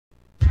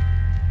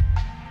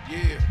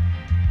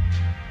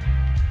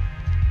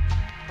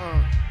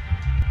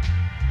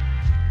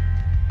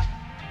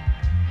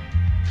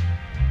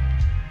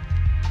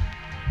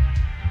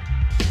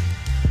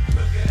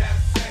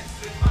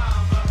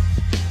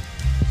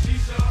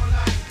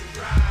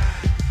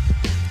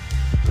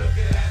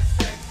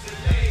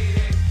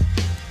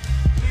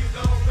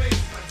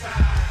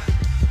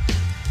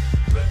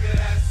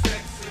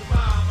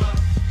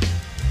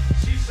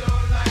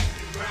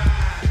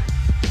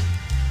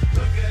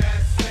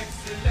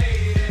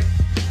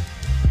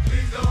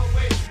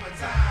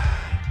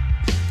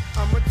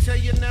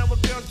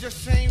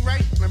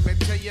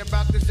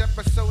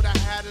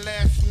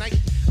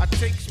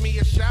takes me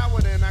a shower,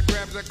 then I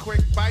grabs a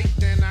quick bite,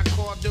 then I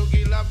call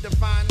Doogie Love to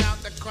find out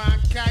the crime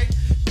kite.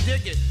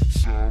 Dig it.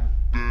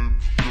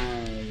 Something's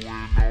going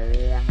on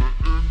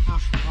in the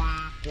street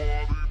party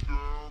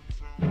downtown.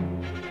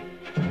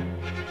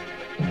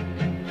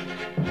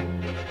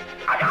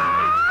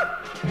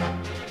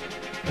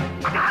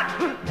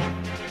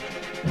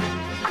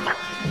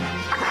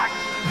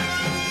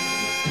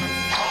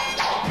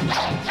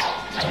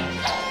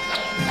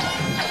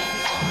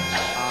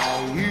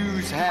 I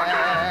use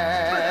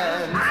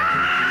hands to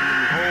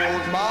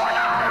hold my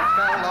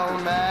fellow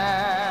man.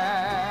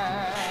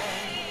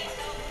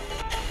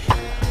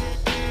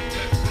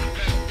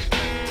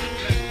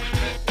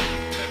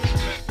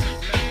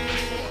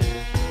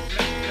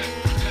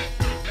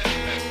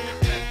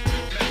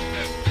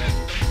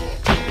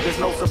 There's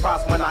no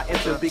surprise when I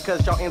enter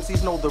because y'all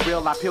MCs know the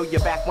real. I peel you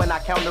back when I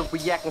counter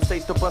react on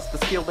stage to bust the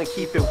skill and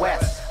keep it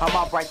west. I'm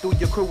out right through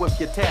your crew if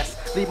you test.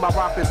 Leave my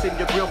rockets in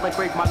your grill and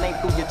grave my name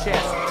through your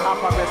chest. I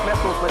progress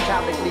metals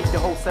metallic, leave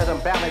your whole set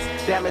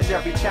unbalanced. Damage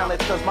every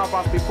challenge cause my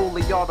rhymes be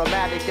fully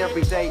automatic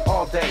every day,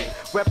 all day.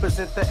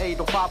 Represent the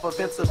 805 of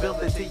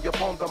invincibility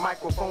upon the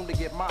microphone to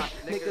get mine.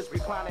 Niggas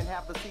recline and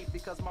have a seat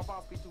because my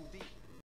rhymes be too deep.